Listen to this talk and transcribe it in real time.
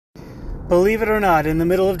Believe it or not, in the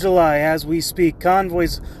middle of July, as we speak,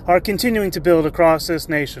 convoys are continuing to build across this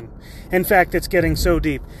nation. In fact, it's getting so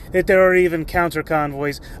deep that there are even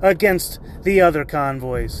counter-convoys against the other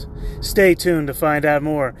convoys. Stay tuned to find out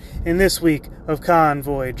more in this week of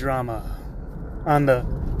convoy drama on the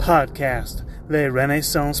podcast, Le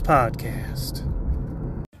Renaissance Podcast.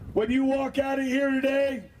 When you walk out of here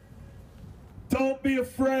today, don't be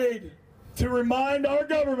afraid to remind our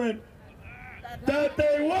government that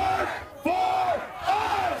they work for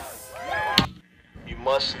us! You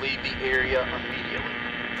must leave the area immediately.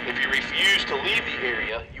 If you refuse to leave the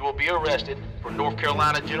area, you will be arrested for North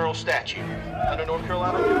Carolina General Statute. Under North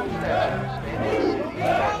Carolina General Statute.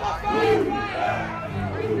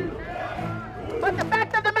 But the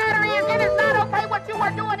fact of the matter is, it is not okay what you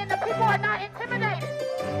are doing, and the people are not intimidated.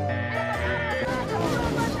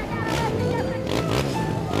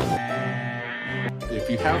 If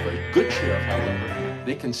you have a good sheriff, however,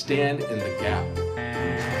 they can stand in the gap.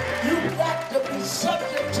 You've got to be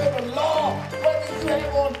subject to the law, whether you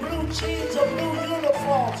have on blue jeans or blue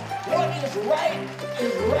uniforms. What is right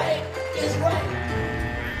is right is right.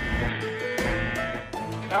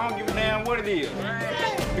 I don't give a damn what it is.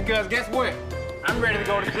 Because guess what? I'm ready to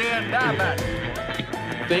go to jail and die about it.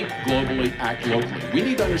 Think globally, act locally. We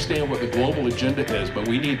need to understand what the global agenda is, but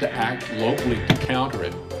we need to act locally to counter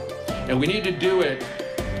it. And we need to do it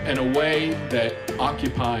in a way that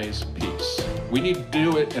occupies peace. We need to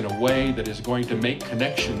do it in a way that is going to make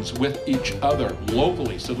connections with each other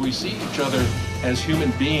locally so that we see each other as human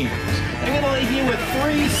beings. I'm going to leave you with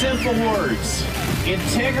 3 simple words: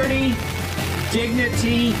 integrity,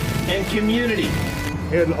 dignity, and community.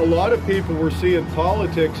 And a lot of people were seeing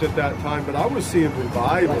politics at that time, but I was seeing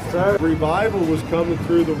revival. Yes, revival was coming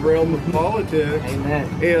through the realm of politics. Amen.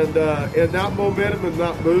 And that momentum and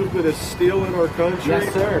that movement is still in our country.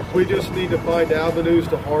 Yes, sir. We just need to find avenues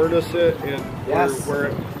to harness it and yes. where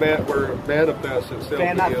it manifests itself.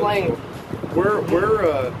 Fan that flame.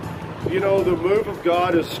 So you know, the move of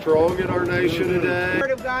God is strong in our nation today. The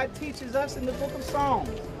Word of God teaches us in the book of Psalms.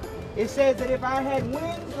 It says that if I had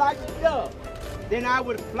wings like a dove, then I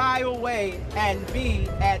would fly away and be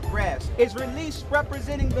at rest. It's released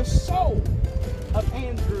representing the soul of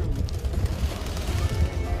Andrew.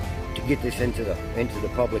 To get this into the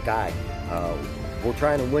public eye, we're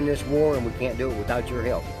trying to win this war, and we can't do it without your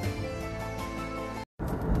help.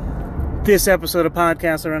 This episode of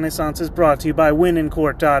Podcast The Renaissance is brought to you by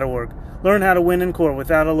winincourt.org. Learn how to win in court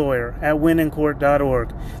without a lawyer at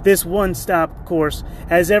winincourt.org. This one-stop course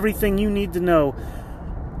has everything you need to know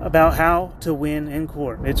about how to win in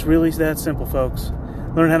court. It's really that simple, folks.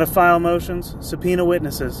 Learn how to file motions, subpoena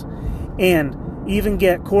witnesses, and even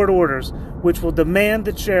get court orders which will demand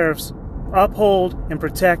that sheriffs uphold and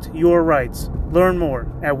protect your rights. Learn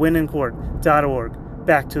more at winincourt.org.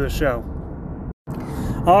 Back to the show.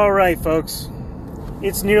 All right, folks.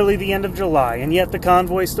 It's nearly the end of July, and yet the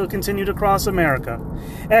convoys still continue to cross America.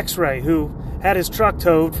 X-Ray, who had his truck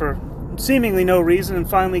towed for seemingly no reason and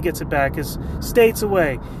finally gets it back, is states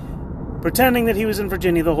away, pretending that he was in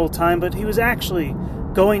Virginia the whole time, but he was actually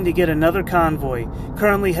going to get another convoy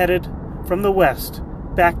currently headed from the west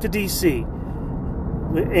back to D.C.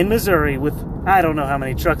 in Missouri with I don't know how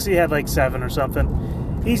many trucks. He had like 7 or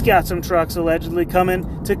something. He's got some trucks allegedly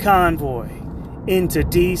coming to convoy into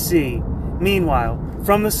D.C. Meanwhile,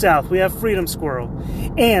 from the south, we have Freedom Squirrel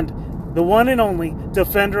and the one and only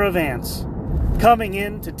Defender of Ants coming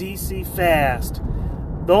into D.C. fast.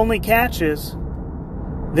 The only catch is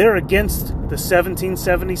they're against the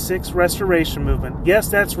 1776 Restoration Movement. Yes,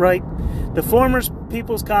 that's right. The former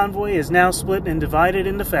People's Convoy is now split and divided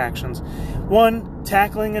into factions, one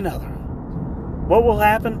tackling another. What will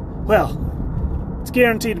happen? Well, it's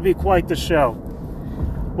guaranteed to be quite the show.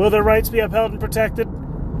 Will their rights be upheld and protected?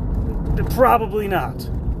 Probably not,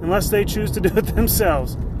 unless they choose to do it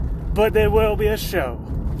themselves. But there will be a show.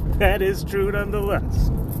 That is true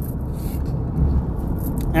nonetheless.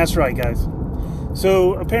 That's right, guys.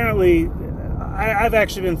 So apparently, I've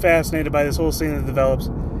actually been fascinated by this whole scene that develops.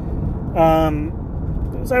 I'm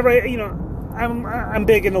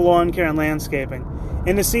big into lawn care and landscaping,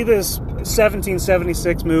 and to see this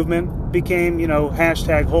 1776 movement became,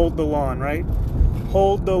 hashtag hold the lawn, right?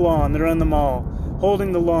 Hold the lawn. They're in the mall,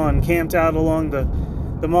 holding the lawn, camped out along the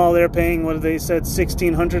mall. They're paying, what they said,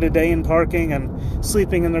 $1,600 a day in parking and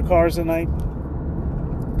sleeping in their cars at night.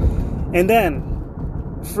 And then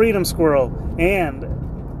Freedom Squirrel and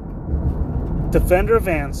Defender of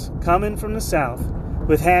Ants come in from the south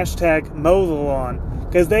with hashtag mow the lawn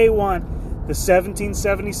because they want the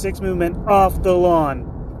 1776 movement off the lawn.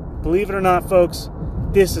 Believe it or not, folks,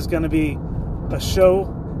 this is going to be a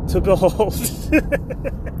show to behold.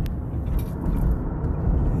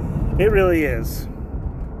 It really is.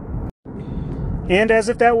 And as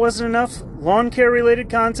if that wasn't enough lawn care related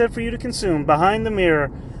content for you to consume, Behind the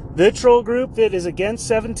Mirror, the troll group that is against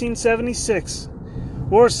 1776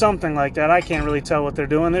 or something like that. I can't really tell what they're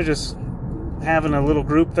doing. They're just having a little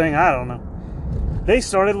group thing. I don't know. They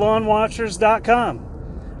started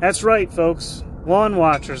lawnwatchers.com. That's right, folks.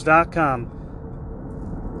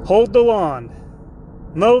 Lawnwatchers.com. Hold the lawn.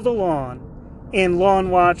 Mow the lawn. In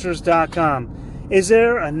lawnwatchers.com. Is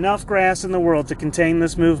there enough grass in the world to contain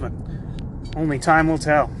this movement? Only time will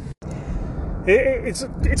tell.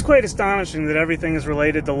 It's quite astonishing that everything is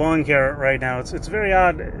related to lawn care right now. It's a very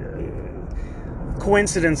odd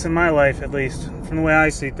coincidence in my life, at least, from the way I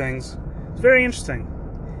see things. It's very interesting.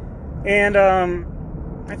 And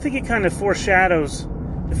I think it kind of foreshadows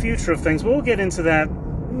the future of things. But we'll get into that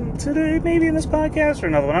today, maybe in this podcast or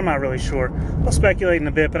another one. I'm not really sure. I'll speculate in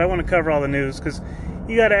a bit, but I want to cover all the news because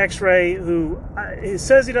you got an X-Ray who he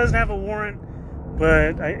says he doesn't have a warrant,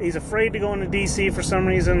 but he's afraid to go into D.C. for some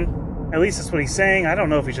reason. At least that's what he's saying. I don't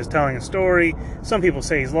know if he's just telling a story. Some people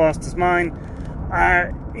say he's lost his mind.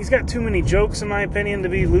 He's got too many jokes, in my opinion, to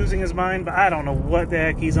be losing his mind, but I don't know what the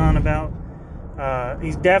heck he's on about.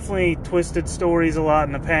 He's definitely twisted stories a lot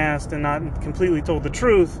in the past and not completely told the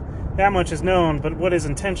truth. That much is known, but what his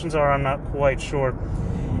intentions are, I'm not quite sure.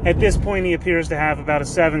 At this point, he appears to have about a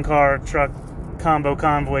 7-car truck combo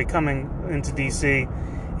convoy coming into D.C.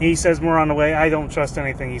 He says more on the way. I don't trust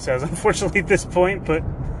anything he says, unfortunately, at this point, but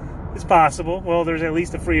it's possible. Well, there's at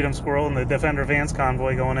least a Freedom Squirrel and the Defender Vance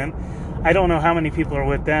convoy going in. I don't know how many people are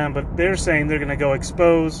with them, but they're saying they're going to go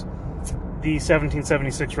expose the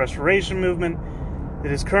 1776 restoration movement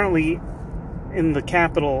that is currently in the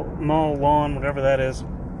Capitol Mall lawn, whatever that is.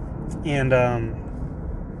 And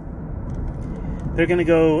they're going to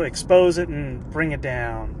go expose it and bring it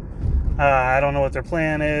down. I don't know what their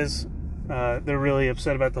plan is. They're really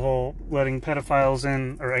upset about the whole letting pedophiles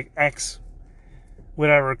in, or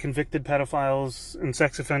convicted pedophiles and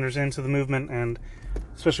sex offenders into the movement, and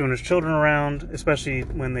especially when there's children around, especially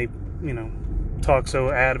when they, talk so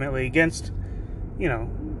adamantly against,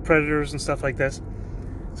 predators and stuff like this.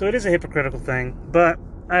 So it is a hypocritical thing, but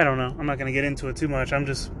I don't know. I'm not going to get into it too much. I'm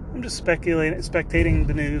just spectating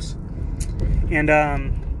the news. And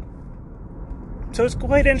so it's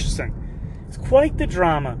quite interesting. It's quite the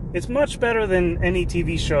drama. It's much better than any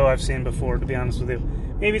TV show I've seen before, to be honest with you.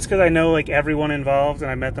 Maybe it's because I know everyone involved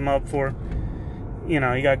and I met them all before. You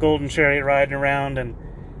got Golden Chariot riding around and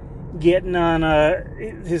getting on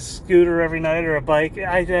his scooter every night or a bike.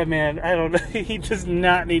 I don't know. He does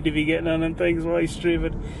not need to be getting on them things while he's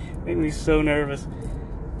streaming. Makes me so nervous.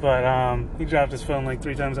 But he dropped his phone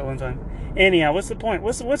 3 times at one time. Anyhow, what's the point?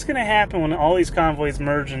 What's going to happen when all these convoys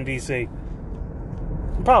merge in D.C.?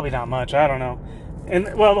 Probably not much. I don't know.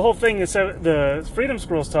 And, well, the whole thing is the Freedom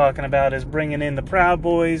Squirrel's talking about is bringing in the Proud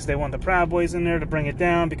Boys. They want the Proud Boys in there to bring it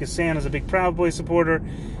down because Santa's a big Proud Boy supporter.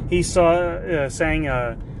 He sang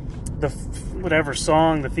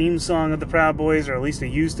the theme song of the Proud Boys, or at least it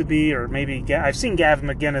used to be, or maybe I've seen Gavin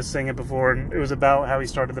McInnes sing it before, and it was about how he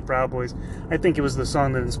started the Proud Boys. I think it was the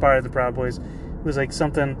song that inspired the Proud Boys. It was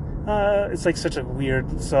something, it's such a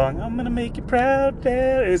weird song. I'm gonna make you proud,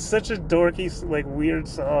 Dad. It's such a dorky, weird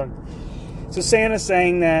song. So Santa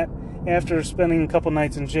sang that after spending a couple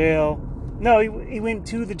nights in jail. No, he went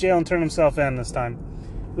to the jail and turned himself in this time.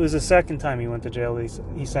 It was the second time he went to jail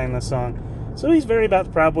he sang this song. So he's very about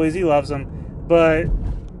the Proud Boys. He loves them. But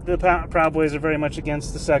the Proud Boys are very much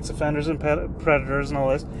against the sex offenders and predators and all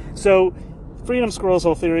this. So Freedom Squirrel's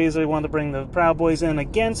whole theory is they want to bring the Proud Boys in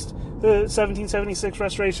against the 1776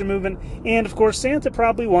 restoration movement. And, of course, Santa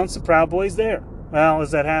probably wants the Proud Boys there. Well,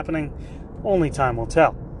 is that happening? Only time will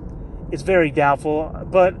tell. It's very doubtful.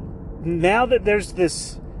 But now that there's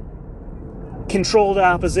this controlled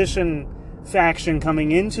opposition faction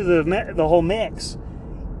coming into the whole mix,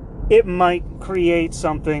 it might create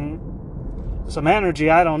some energy.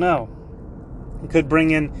 I don't know. It could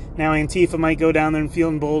bring in, now Antifa might go down there and feel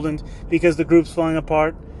emboldened because the group's falling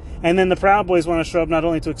apart. And then the Proud Boys want to show up not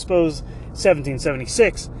only to expose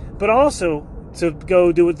 1776, but also to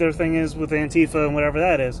go do what their thing is with Antifa and whatever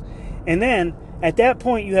that is. And then, at that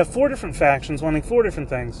point, you have 4 different factions wanting 4 different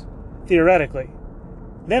things, theoretically.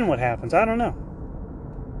 Then what happens? I don't know.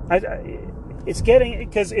 It's getting,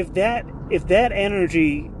 because if that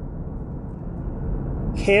energy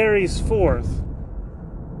carries forth,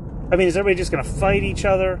 is everybody just going to fight each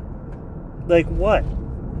other? What?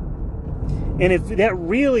 And if that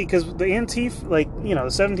really, because the Antifa, the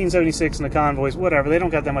 1776 and the convoys, whatever, they don't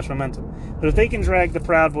got that much momentum. But if they can drag the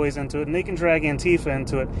Proud Boys into it, and they can drag Antifa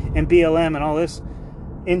into it, and BLM and all this,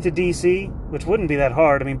 into D.C., which wouldn't be that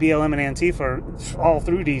hard. I mean, BLM and Antifa are all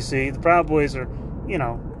through D.C. The Proud Boys are,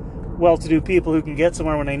 well-to-do people who can get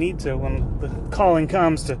somewhere when they need to, when the calling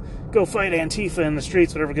comes to go fight Antifa in the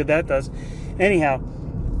streets, whatever good that does. Anyhow,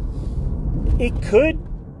 it could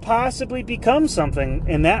possibly become something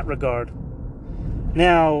in that regard.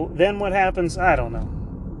 Now, then what happens? I don't know.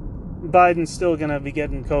 Biden's still going to be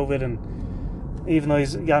getting COVID, and even though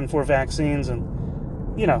he's gotten 4 vaccines, and,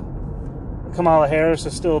 Kamala Harris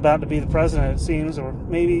is still about to be the president, it seems, or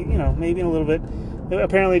maybe in a little bit.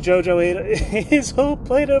 Apparently JoJo ate his whole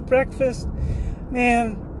plate of breakfast.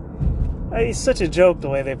 Man, it's such a joke the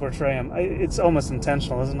way they portray him. It's almost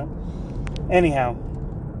intentional, isn't it? Anyhow,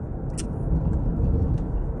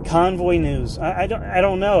 convoy news. I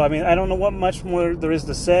don't know. I mean, I don't know what much more there is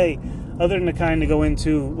to say other than to kind of go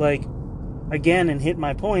into, again, and hit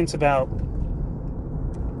my points about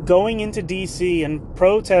going into D.C. and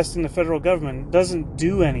protesting the federal government doesn't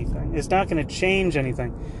do anything. It's not going to change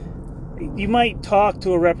anything. You might talk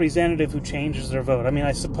to a representative who changes their vote. I mean,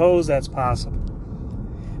 I suppose that's possible.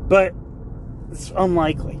 But it's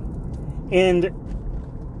unlikely. And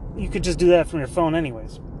you could just do that from your phone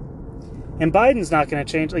anyways. And Biden's not going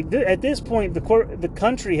to change. At this point, the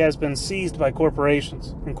country has been seized by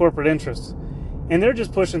corporations and corporate interests. And they're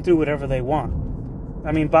just pushing through whatever they want.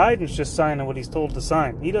 I mean, Biden's just signing what he's told to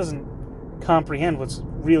sign. He doesn't comprehend what's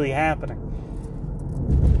really happening.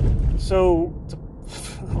 So,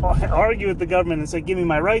 to argue with the government and say, give me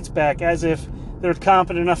my rights back, as if they're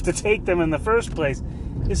competent enough to take them in the first place,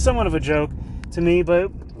 is somewhat of a joke to me, but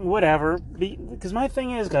whatever. Because my thing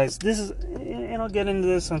is, guys, this is, and I'll get into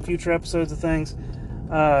this on future episodes of things,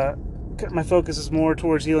 my focus is more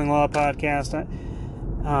towards Healing Law Podcast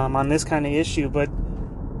on this kind of issue, but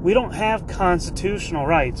we don't have constitutional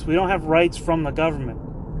rights. We don't have rights from the government.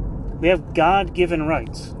 We have God-given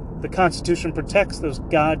rights. The Constitution protects those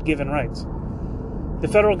God-given rights. The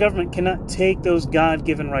federal government cannot take those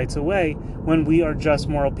God-given rights away when we are just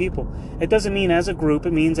moral people. It doesn't mean as a group,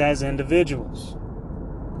 it means as individuals.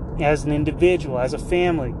 As an individual, as a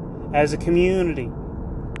family, as a community.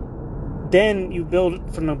 Then you build it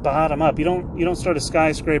from the bottom up. You don't start a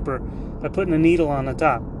skyscraper by putting a needle on the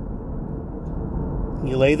top.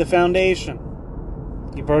 You lay the foundation.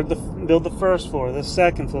 You build the first floor, the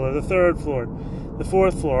second floor, the third floor, the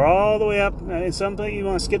fourth floor, all the way up. Sometimes you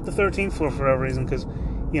want to skip the 13th floor for whatever reason, because,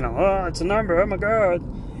 it's a number, oh my God.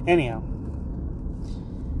 Anyhow.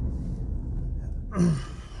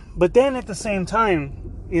 But then at the same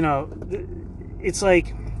time, it's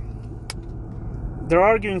like they're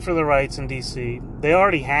arguing for the rights in D.C. They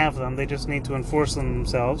already have them. They just need to enforce them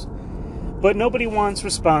themselves. But nobody wants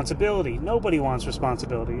responsibility. Nobody wants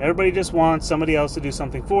responsibility. Everybody just wants somebody else to do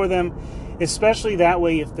something for them, especially that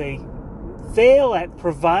way if they fail at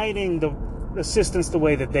providing the assistance the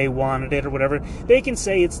way that they wanted it or whatever. They can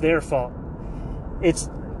say it's their fault. It's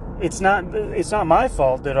not my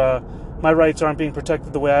fault that my rights aren't being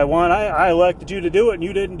protected the way I want. I elected you to do it and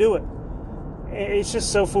you didn't do it. It's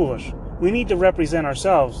just so foolish. We need to represent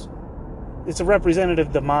ourselves. It's a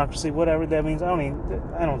representative democracy, whatever that means. I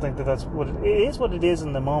don't think that's what it is. What it is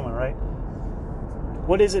in the moment, right?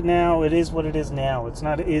 What is it now? It is what it is now. It's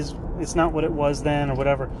not what it was then or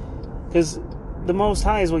whatever. Because the Most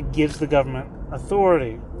High is what gives the government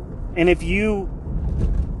authority. And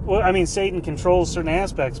Satan controls certain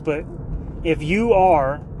aspects, but if you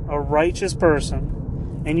are a righteous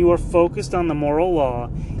person and you are focused on the moral law,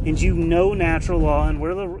 and you know natural law, and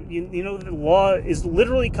where the law is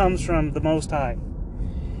literally comes from the Most High.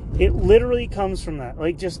 It literally comes from that,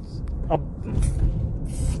 just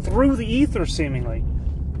through the ether, seemingly.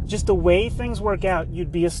 Just the way things work out,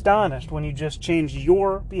 you'd be astonished when you just change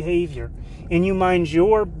your behavior, and you mind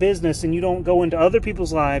your business, and you don't go into other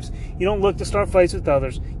people's lives. You don't look to start fights with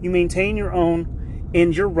others. You maintain your own,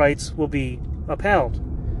 and your rights will be upheld.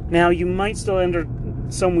 Now, you might still enter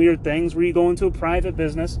some weird things where you go into a private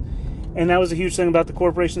business, and that was a huge thing about the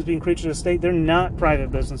corporations being creatures of the state. They're not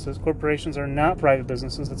private businesses. Corporations are not private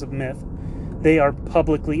businesses. That's a myth. They are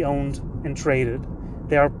publicly owned and traded.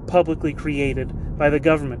 They are publicly created by the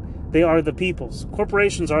government. They are the people's.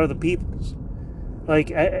 Corporations are the people's.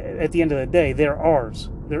 At the end of the day, they're ours.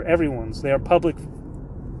 They're everyone's. They are public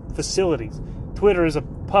facilities. Twitter is a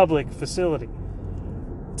public facility.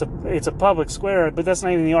 It's a public square, but that's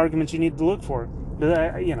not even the argument you need to look for.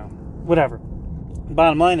 Whatever.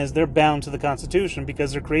 Bottom line is they're bound to the Constitution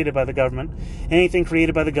because they're created by the government. Anything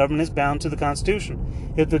created by the government is bound to the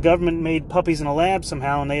Constitution. If the government made puppies in a lab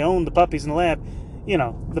somehow and they own the puppies in the lab,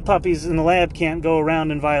 the puppies in the lab can't go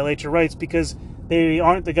around and violate your rights because they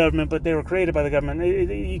aren't the government, but they were created by the government.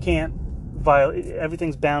 You can't violate.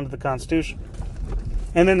 Everything's bound to the Constitution.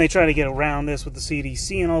 And then they try to get around this with the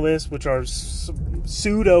CDC and all this, which are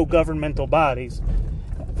pseudo-governmental bodies,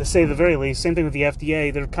 to say the very least. Same thing with the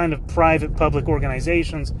FDA. They're kind of private public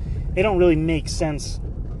organizations. They don't really make sense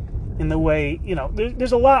in the way,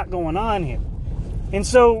 there's a lot going on here. And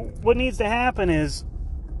so what needs to happen is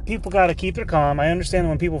people got to keep their calm. I understand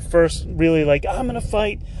when people first really I'm going to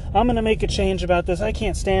fight. I'm going to make a change about this. I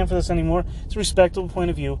can't stand for this anymore. It's a respectable point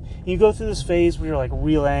of view. And you go through this phase where you're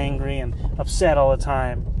real angry and upset all the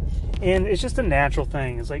time. And it's just a natural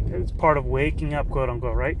thing. It's part of waking up, quote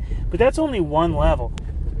unquote, right? But that's only one level.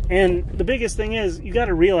 And the biggest thing is you got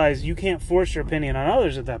to realize you can't force your opinion on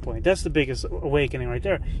others at that point. That's the biggest awakening right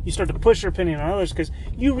there. You start to push your opinion on others because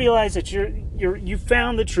you realize that you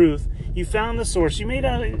found the truth. You found the source. You may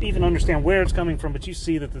not even understand where it's coming from, but you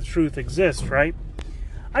see that the truth exists, right?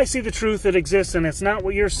 I see the truth that exists, and it's not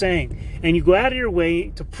what you're saying. And you go out of your way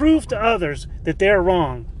to prove to others that they're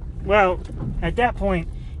wrong. Well, at that point,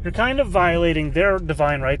 you're kind of violating their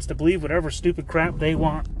divine rights to believe whatever stupid crap they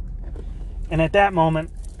want. And at that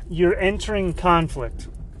moment, you're entering conflict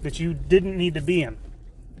that you didn't need to be in.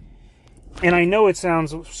 And I know it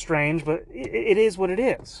sounds strange, but it is what it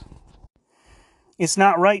is. It's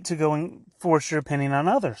not right to go and force your opinion on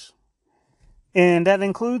others. And that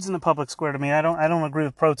includes in the public square to me. I don't agree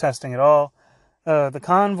with protesting at all. The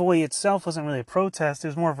convoy itself wasn't really a protest. It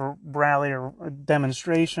was more of a rally or a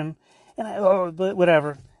demonstration. But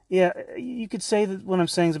whatever. Yeah, you could say that what I'm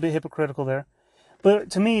saying is a bit hypocritical there.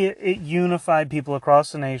 But to me, it unified people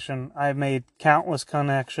across the nation. I've made countless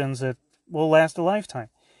connections that will last a lifetime.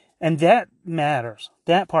 And that matters.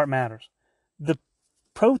 That part matters. The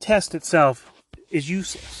protest itself is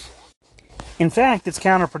useless. In fact, it's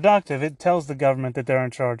counterproductive. It tells the government that they're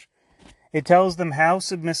in charge. It tells them how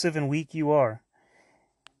submissive and weak you are.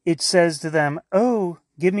 It says to them, oh,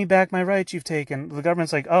 give me back my rights you've taken. The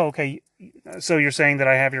government's like, oh, okay, so you're saying that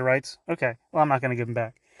I have your rights? Okay, well, I'm not going to give them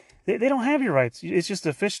back. They don't have your rights. It's just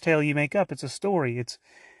a fishtail you make up. It's a story.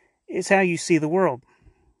 It's how you see the world.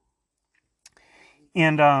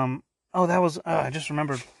 And, I just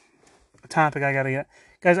remembered a topic I got to get.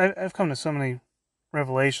 Guys, I've come to so many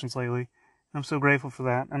revelations lately. I'm so grateful for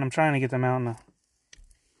that, and I'm trying to get them out in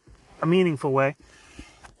a meaningful way.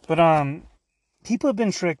 But people have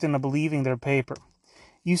been tricked into believing their paper.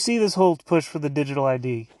 You see this whole push for the digital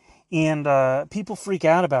ID, and people freak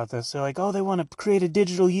out about this. They're like, oh, they want to create a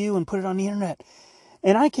digital you and put it on the internet.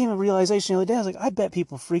 And I came to a realization the other day. I was like, I bet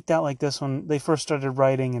people freaked out like this when they first started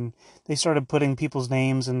writing, and they started putting people's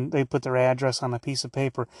names, and they put their address on a piece of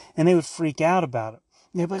paper, and they would freak out about it.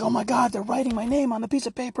 They'd be like, oh my God, they're writing my name on a piece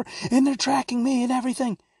of paper, and they're tracking me and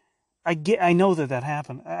everything. I know that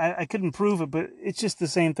happened. I couldn't prove it, but it's just the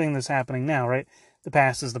same thing that's happening now, right? The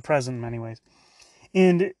past is the present in many ways.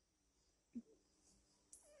 And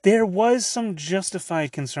there was some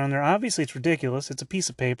justified concern there. Obviously, it's ridiculous. It's a piece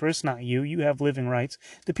of paper. It's not you. You have living rights.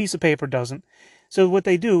 The piece of paper doesn't. So what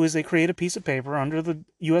they do is they create a piece of paper under the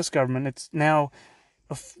U.S. government. It's now...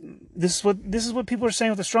 This is what people are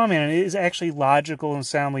saying with the straw man. It is actually logical and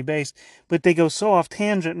soundly based, but they go so off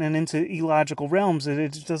tangent and into illogical realms that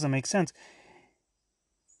it just doesn't make sense.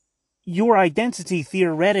 Your identity,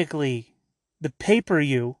 theoretically, the paper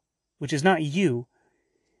you, which is not you,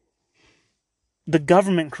 the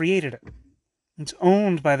government created it. It's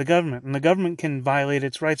owned by the government, and the government can violate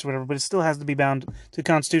its rights or whatever, but it still has to be bound to the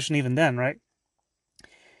Constitution even then, right?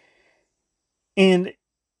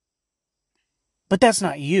 But that's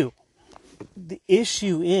not you. The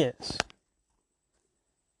issue is,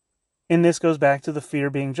 and this goes back to the fear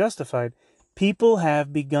being justified, people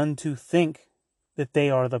have begun to think that they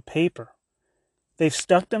are the paper. They've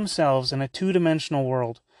stuck themselves in a two-dimensional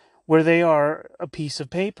world where they are a piece of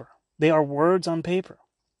paper. They are words on paper.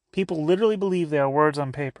 People literally believe they are words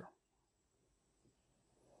on paper.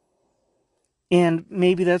 And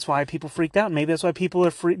maybe that's why people freaked out. Maybe that's why people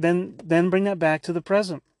are then bring that back to the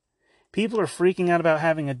present. People are freaking out about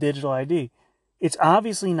having a digital ID. It's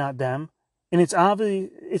obviously not them, and it's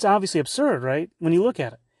obviously absurd, right, when you look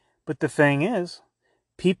at it. But the thing is,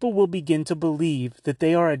 people will begin to believe that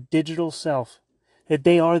they are a digital self, that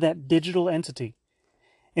they are that digital entity.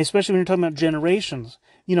 And especially when you're talking about generations.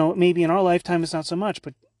 Maybe in our lifetime it's not so much,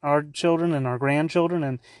 but our children and our grandchildren,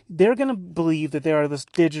 and they're going to believe that they are this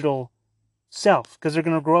digital self, because they're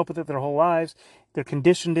going to grow up with it their whole lives. They're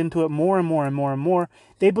conditioned into it more and more and more and more.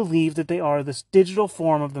 They believe that they are this digital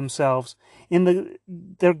form of themselves, and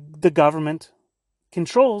the government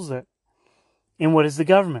controls it. And what is the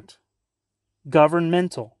government?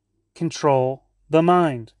 Governmental. Control the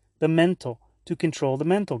mind. The mental. To control the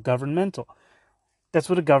mental. Governmental. That's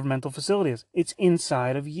what a governmental facility is. It's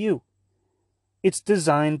inside of you. It's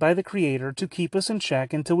designed by the Creator to keep us in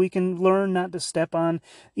check until we can learn not to step on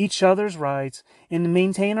each other's rights and to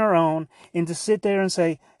maintain our own, and to sit there and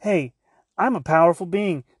say, hey, I'm a powerful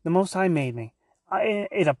being. The Most High made me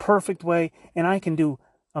in a perfect way, and I can do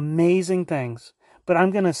amazing things. But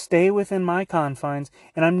I'm going to stay within my confines,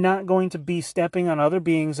 and I'm not going to be stepping on other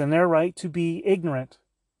beings and their right to be ignorant.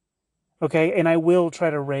 Okay? And I will try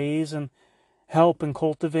to raise and help and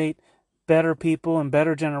cultivate better people and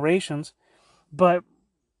better generations. But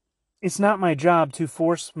it's not my job to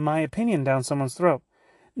force my opinion down someone's throat.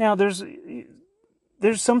 Now, there's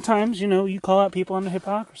sometimes, you call out people on the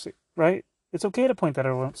hypocrisy, right? It's okay to point that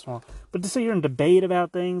out every once in a while. But to sit here and debate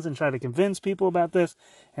about things and try to convince people about this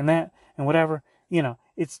and that and whatever,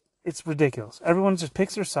 it's ridiculous. Everyone just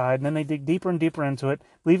picks their side, and then they dig deeper and deeper into it,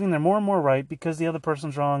 believing they're more and more right because the other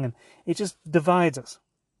person's wrong, and it just divides us.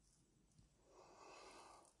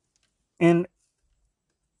 And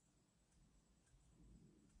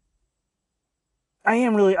I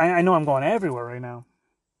know I'm going everywhere right now.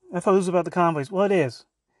 I thought this was about the convoys. Well, it is.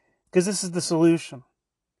 Because this is the solution.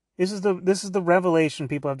 This is the revelation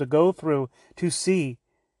people have to go through to see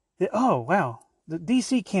that, oh, wow, the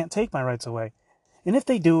DC can't take my rights away. And if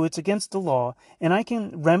they do, it's against the law, and I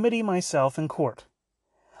can remedy myself in court.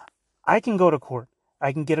 I can go to court.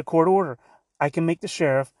 I can get a court order. I can make the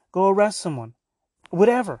sheriff go arrest someone.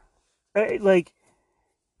 Whatever. And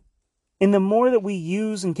the more that we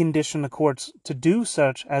use and condition the courts to do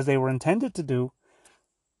such as they were intended to do,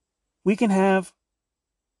 we can have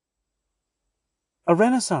a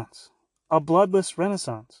renaissance, a bloodless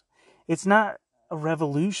renaissance. It's not a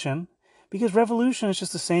revolution, because revolution is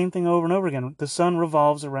just the same thing over and over again. The sun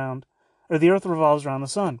revolves around, or the earth revolves around the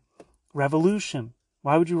sun. Revolution.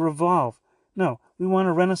 Why would you revolve? No, we want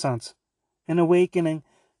a renaissance, an awakening,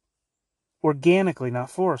 organically,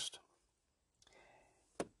 not forced.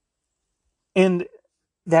 And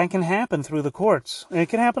that can happen through the courts. And it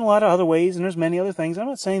can happen a lot of other ways, and there's many other things. I'm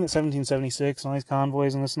not saying that 1776 and all these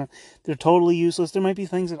convoys and this and that, they're totally useless. There might be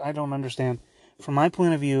things that I don't understand. From my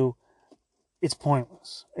point of view, it's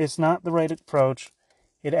pointless. It's not the right approach.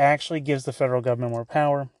 It actually gives the federal government more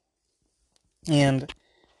power. And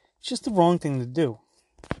it's just the wrong thing to do.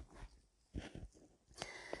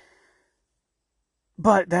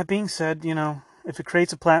 But that being said, if it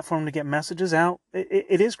creates a platform to get messages out,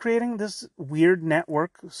 it is creating this weird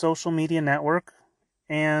network, social media network,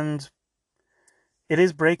 and it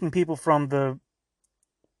is breaking people from the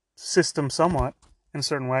system somewhat, in a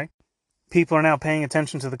certain way. People are now paying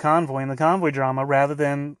attention to the convoy and the convoy drama rather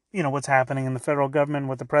than, what's happening in the federal government,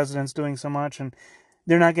 what the president's doing so much, and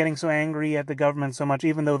they're not getting so angry at the government so much,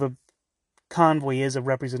 even though the convoy is a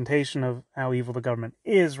representation of how evil the government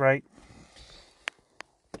is, right?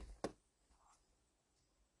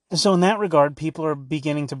 So in that regard, people are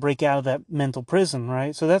beginning to break out of that mental prison,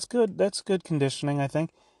 right? So that's good. That's good conditioning, I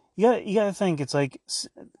think. You gotta think. It's like,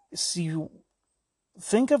 you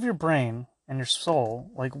think of your brain and your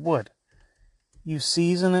soul like wood. You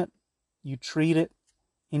season it, you treat it,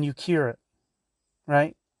 and you cure it,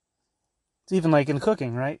 right? It's even like in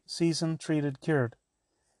cooking, right? Seasoned, treated, cured.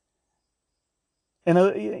 And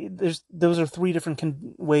those are three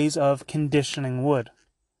different ways of conditioning wood.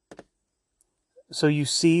 So you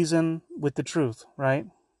season with the truth, right?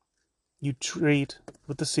 You treat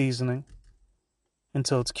with the seasoning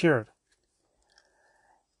until it's cured.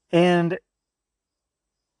 And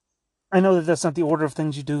I know that that's not the order of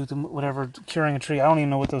things you do, whatever, curing a tree. I don't even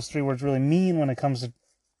know what those three words really mean when it comes to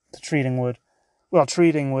treating wood. Well,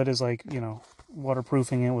 treating wood is like,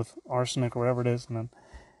 waterproofing it with arsenic or whatever it is. And then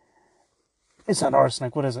it's not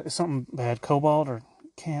arsenic. What is it? It's something bad. Cobalt or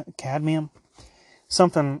cadmium?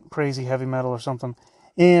 Something crazy heavy metal or something.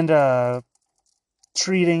 And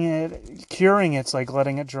treating it, curing it's like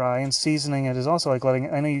letting it dry, and seasoning it is also like letting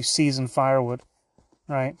it, I know you season firewood,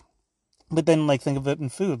 right? But then think of it in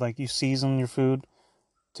food, like you season your food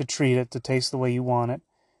to treat it, to taste the way you want it.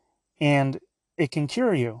 And it can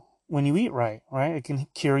cure you when you eat right? It can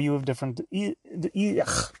cure you of different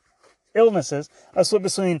illnesses. I was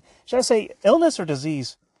between, should I say illness or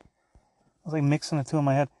disease? I was mixing the two in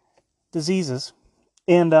my head. Diseases.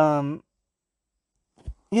 And,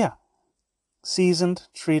 seasoned,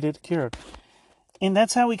 treated, cured. And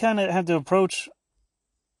that's how we kind of have to approach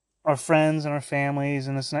our friends and our families,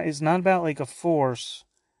 and it's not about a force.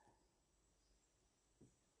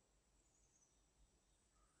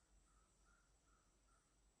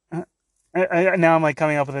 Now I'm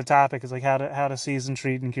coming up with a topic. It's how to season,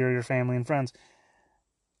 treat, and cure your family and friends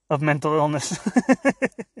of mental illness.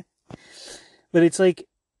 But it's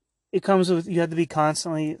it comes with, you have to be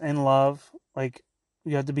constantly in love.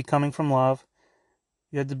 You have to be coming from love.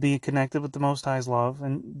 You have to be connected with the Most High's love,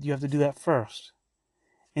 and you have to do that first.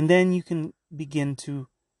 And then you can begin to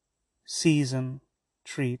season,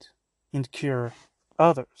 treat, and cure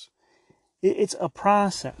others. It's a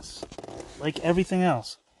process, like everything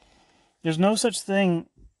else. There's no such thing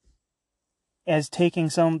as taking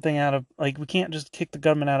something out of, like, we can't just kick the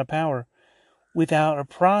government out of power without a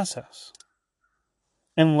process.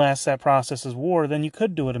 Unless that process is war, then you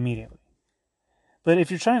could do it immediately. But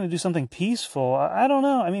if you're trying to do something peaceful, I don't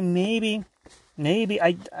know. I mean, maybe,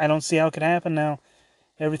 I don't see how it could happen now.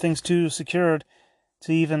 Everything's too secured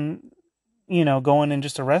to even, go in and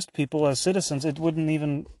just arrest people as citizens. It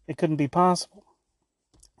couldn't be possible.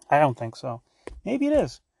 I don't think so. Maybe it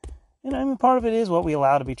is. Part of it is what we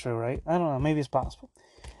allow to be true, right? I don't know. Maybe it's possible.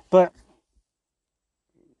 But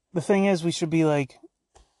the thing is, we should be like,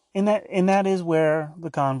 and that is where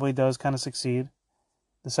the convoy does kind of succeed.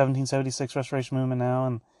 The 1776 Restoration Movement now,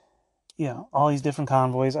 and all these different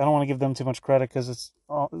convoys. I don't want to give them too much credit because it's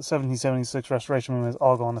all, the 1776 Restoration Movement is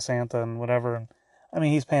all going to Santa and whatever. And I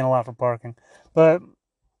mean, he's paying a lot for parking, but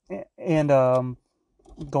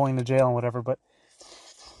going to jail and whatever. But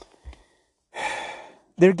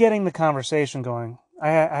they're getting the conversation going.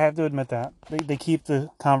 I have to admit that they keep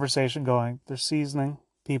the conversation going. They're seasoning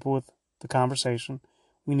people with the conversation.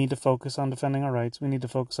 We need to focus on defending our rights.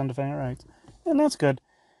 And that's good.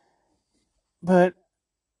 But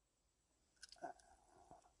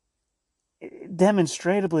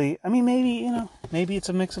demonstrably, I mean, maybe it's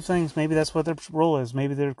a mix of things. Maybe that's what their role is.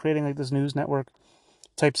 Maybe they're creating like this news network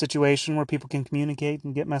type situation where people can communicate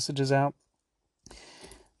and get messages out.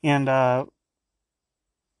 And I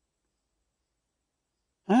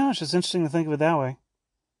don't know, it's just interesting to think of it that way.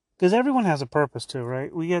 Because everyone has a purpose too,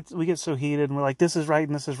 right? We get so heated and we're like, this is right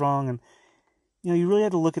and this is wrong, and you really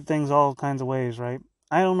have to look at things all kinds of ways, right?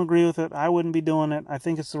 I don't agree with it. I wouldn't be doing it. I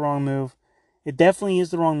think it's the wrong move. It definitely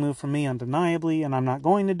is the wrong move for me, undeniably, and I'm not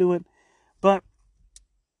going to do it. But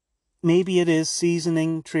maybe it is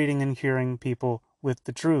seasoning, treating, and curing people with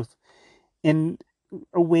the truth and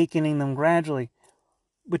awakening them gradually.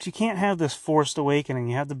 But you can't have this forced awakening.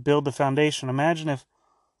 You have to build the foundation. Imagine if,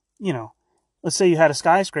 let's say you had a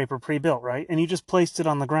skyscraper pre-built, right? And you just placed it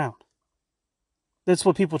on the ground. That's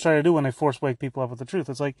what people try to do when they force wake people up with the truth.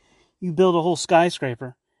 It's like you build a whole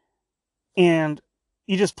skyscraper and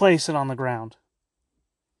you just place it on the ground.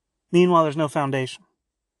 Meanwhile, there's no foundation.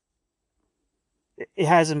 It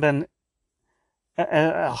hasn't been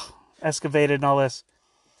excavated and all this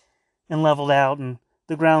and leveled out, and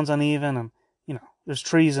the ground's uneven, and there's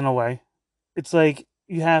trees in a way. It's like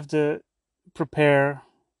you have to prepare,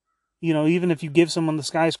 even if you give someone the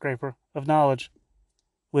skyscraper of knowledge,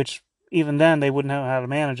 which even then they wouldn't know how to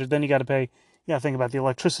manage it, then you got to pay. You got to think about the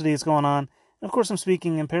electricity that's going on. And of course, I'm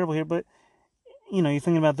speaking in parable here, but you're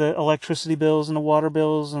thinking about the electricity bills and the water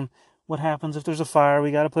bills and what happens if there's a fire.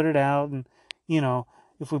 We got to put it out, and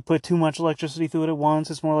if we put too much electricity through it at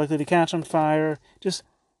once, it's more likely to catch on fire. Just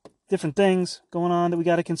different things going on that we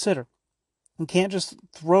got to consider. You can't just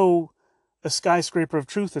throw a skyscraper of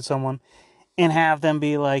truth at someone and have them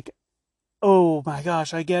be like, oh my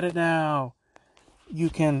gosh, I get it now. You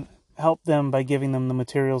can help them by giving them the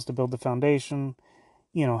materials to build the foundation,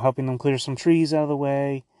 helping them clear some trees out of the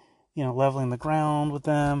way, leveling the ground with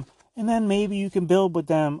them, and then maybe you can build with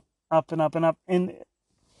them up and up and up. And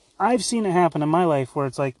I've seen it happen in my life where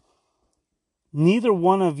it's like neither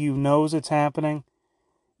one of you knows it's happening.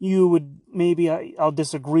 You would I'll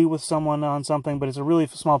disagree with someone on something, but it's a really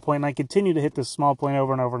small point, and I continue to hit this small point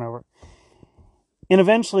over and over and over. And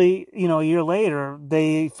eventually, a year later,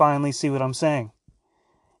 they finally see what I'm saying.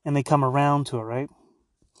 And they come around to it, right?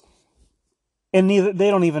 And they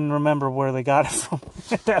don't even remember where they got it from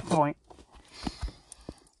at that point.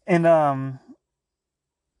 And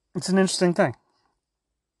it's an interesting thing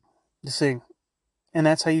to see. And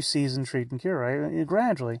that's how you season, treat, and cure, right?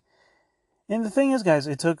 Gradually. And the thing is, guys,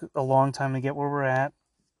 it took a long time to get where we're at,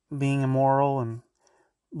 being immoral and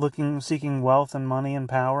seeking wealth and money and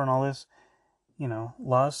power and all this,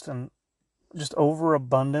 lust and just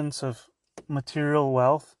overabundance of material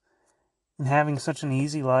wealth and having such an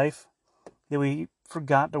easy life that we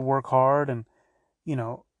forgot to work hard, and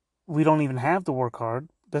we don't even have to work hard.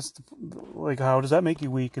 That's how does that make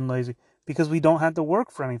you weak and lazy? Because we don't have to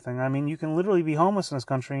work for anything. I mean, you can literally be homeless in this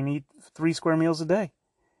country and eat 3 square meals a day.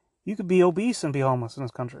 You could be obese and be homeless in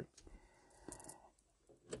this country.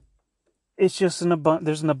 It's just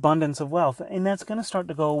there's an abundance of wealth, and that's going to start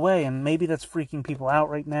to go away, and maybe that's freaking people out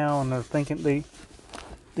right now, and they're thinking they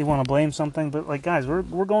want to blame something, but guys,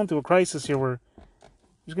 we're going through a crisis here where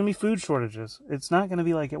there's going to be food shortages. It's not going to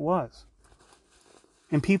be like it was.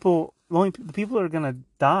 And the people that are going to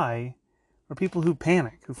die are people who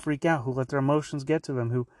panic, who freak out, who let their emotions get to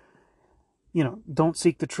them, who, don't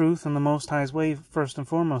seek the truth in the Most High's way first and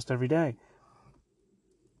foremost every day.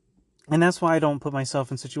 And that's why I don't put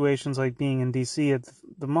myself in situations like being in D.C. at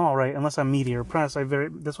the mall, right? Unless I'm media or press.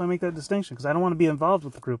 That's why I make that distinction, because I don't want to be involved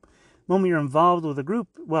with the group. The moment you're involved with a group,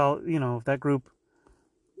 well, if that group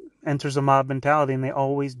enters a mob mentality, and they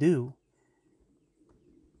always do,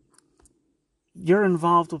 you're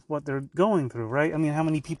involved with what they're going through, right? I mean, how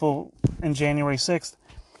many people in January 6th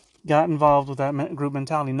got involved with that group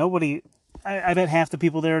mentality? Nobody, I bet half the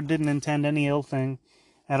people there didn't intend any ill thing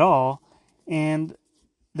at all, and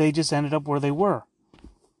they just ended up where they were.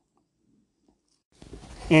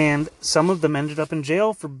 And some of them ended up in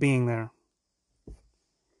jail for being there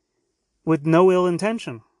with no ill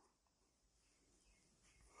intention.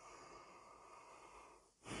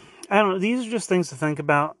 I don't know. These are just things to think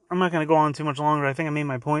about. I'm not going to go on too much longer. I think I made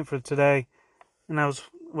my point for today, and that was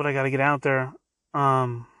what I got to get out there.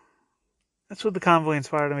 That's what the convoy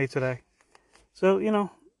inspired me today. So,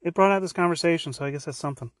 it brought out this conversation, so I guess that's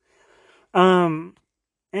something.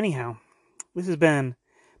 Anyhow, this has been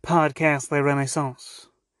Podcast Le Renaissance.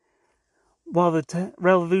 While the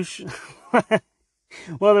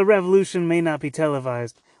revolution may not be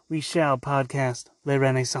televised, we shall podcast Le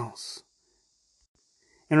Renaissance.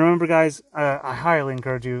 And remember, guys, I highly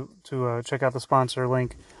encourage you to check out the sponsor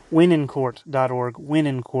link, winincourt.org,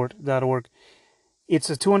 winincourt.org. It's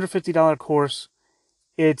a $250 course.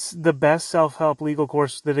 It's the best self-help legal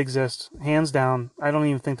course that exists, hands down. I don't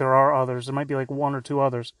even think there are others. There might be like one or two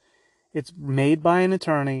others. It's made by an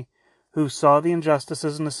attorney who saw the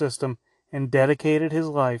injustices in the system and dedicated his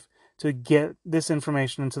life to get this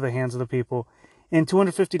information into the hands of the people. And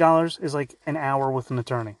 $250 is like an hour with an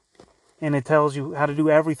attorney. And it tells you how to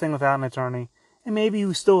do everything without an attorney. And maybe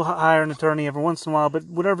you still hire an attorney every once in a while, but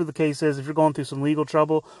whatever the case is, if you're going through some legal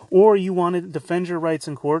trouble, or you want to defend your rights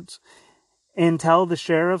in courts, and tell the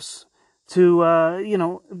sheriffs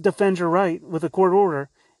to, defend your right with a court order,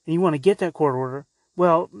 and you want to get that court order,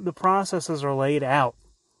 well, the processes are laid out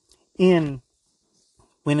in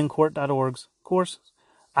winincourt.org's courses.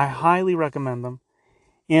 I highly recommend them.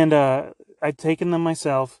 And I've taken them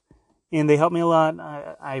myself, and they helped me a lot.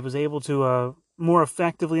 I was able to more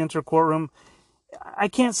effectively enter a courtroom. I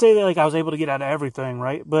can't say that I was able to get out of everything,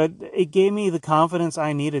 right? But it gave me the confidence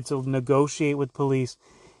I needed to negotiate with police,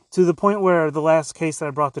 to the point where the last case that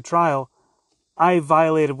I brought to trial, I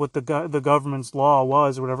violated what the government's law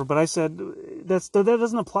was or whatever, but I said, that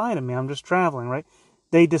doesn't apply to me. I'm just traveling, right?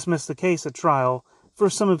 They dismissed the case at trial for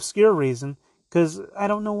some obscure reason, because I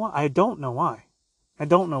don't know why. I don't know why.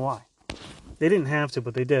 They didn't have to,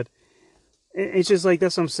 but they did. It's just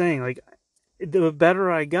that's what I'm saying. The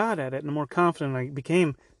better I got at it and the more confident I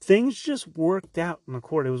became, things just worked out in the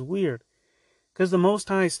court. It was weird. Because the Most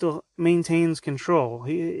High still maintains control.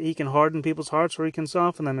 He can harden people's hearts, or he can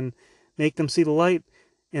soften them and make them see the light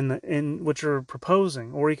in what you're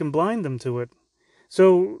proposing, or he can blind them to it.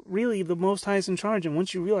 So really, the Most High is in charge. And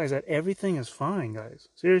once you realize that, everything is fine, guys.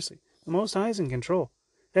 Seriously, the Most High is in control.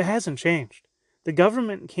 That hasn't changed. The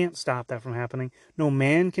government can't stop that from happening. No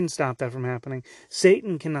man can stop that from happening.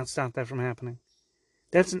 Satan cannot stop that from happening.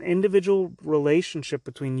 That's an individual relationship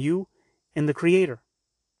between you and the Creator.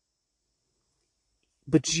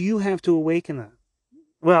 But you have to awaken that.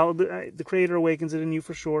 Well, the Creator awakens it in you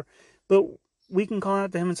for sure. But we can call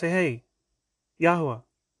out to Him and say, hey, Yahuwah,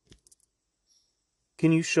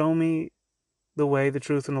 can you show me the way, the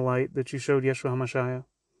truth, and the light that you showed Yeshua HaMashiach?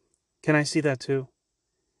 Can I see that too?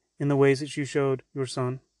 In the ways that you showed your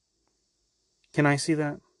Son? Can I see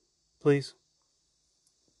that, please?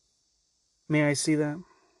 May I see that?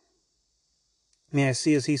 May I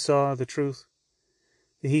see as He saw the truth?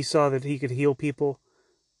 That He saw that He could heal people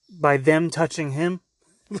by them touching Him?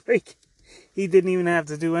 He didn't even have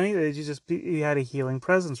to do anything. He had a healing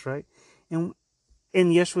presence, right? And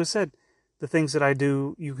Yeshua said, the things that I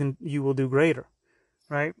do, you will do greater,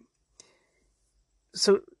 right?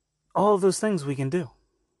 So all of those things we can do.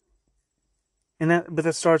 But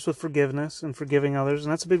that starts with forgiveness and forgiving others.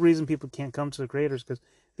 And that's a big reason people can't come to the Creators, because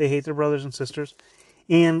they hate their brothers and sisters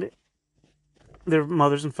and their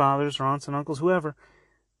mothers and fathers or aunts and uncles, whoever.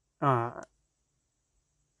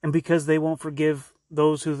 And because they won't forgive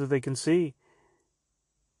those who they can see,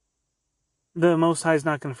 the Most High is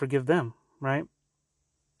not going to forgive them, right?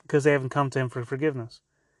 Because they haven't come to Him for forgiveness.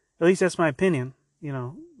 At least that's my opinion.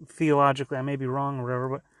 Theologically, I may be wrong or whatever,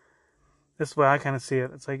 but that's the way I kind of see it.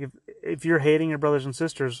 It's like if you're hating your brothers and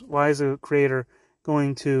sisters, why is the Creator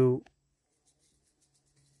going to...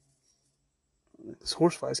 These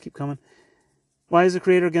horseflies keep coming. Why is the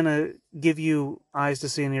Creator going to give you eyes to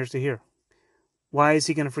see and ears to hear? why is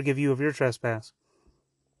he going to forgive you of your trespass?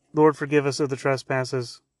 Lord, forgive us of the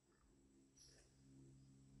trespasses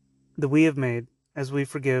that we have made, as we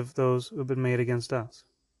forgive those who have been made against us,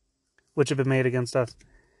 which have been made against us.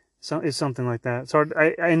 So it's something like that. It's hard.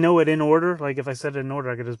 I know it in order. Like if I said it in order,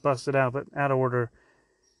 I could just bust it out, but out of order.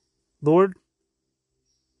 Lord,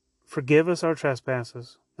 forgive us our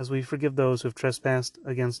trespasses, as we forgive those who have trespassed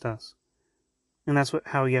against us. And that's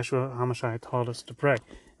how Yeshua HaMashiach taught us to pray.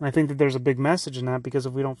 And I think that there's a big message in that, because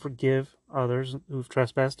if we don't forgive others who've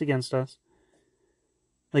trespassed against us,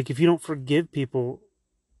 like if you don't forgive people,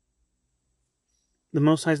 the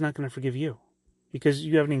Most High is not going to forgive you, because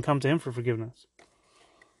you haven't even come to Him for forgiveness.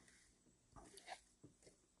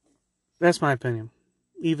 That's my opinion.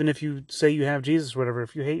 Even if you say you have Jesus or whatever,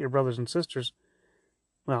 if you hate your brothers and sisters,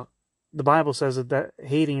 well, the Bible says that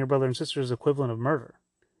hating your brother and sister is equivalent of murder.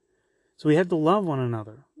 So we have to love one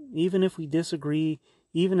another. Even if we disagree,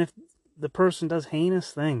 even if the person does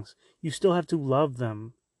heinous things, you still have to love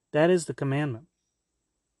them. That is the commandment.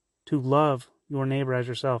 To love your neighbor as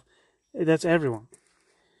yourself. That's everyone.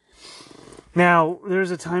 Now,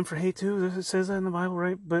 there's a time for hate too. It says that in the Bible,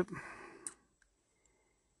 right? But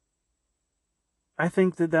I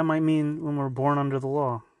think that might mean when we're born under the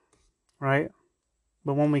law, right?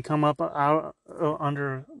 But when we come up out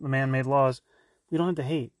under the man-made laws, we don't have to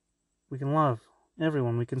hate. We can love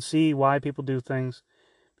everyone. We can see why people do things,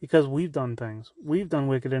 because we've done things. We've done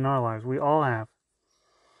wicked in our lives. We all have.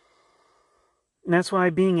 And that's why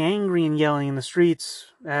being angry and yelling in the streets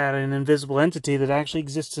at an invisible entity that actually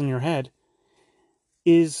exists in your head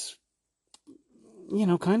is,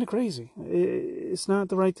 kind of crazy. It's not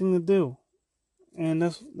the right thing to do. And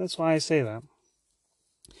that's why I say that.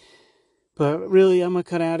 But really, I'm going to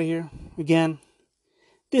cut out of here. Again,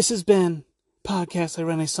 this has been Podcast La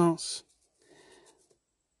Renaissance.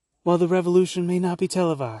 While the revolution may not be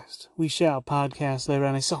televised, we shall podcast La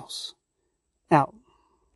Renaissance. Out.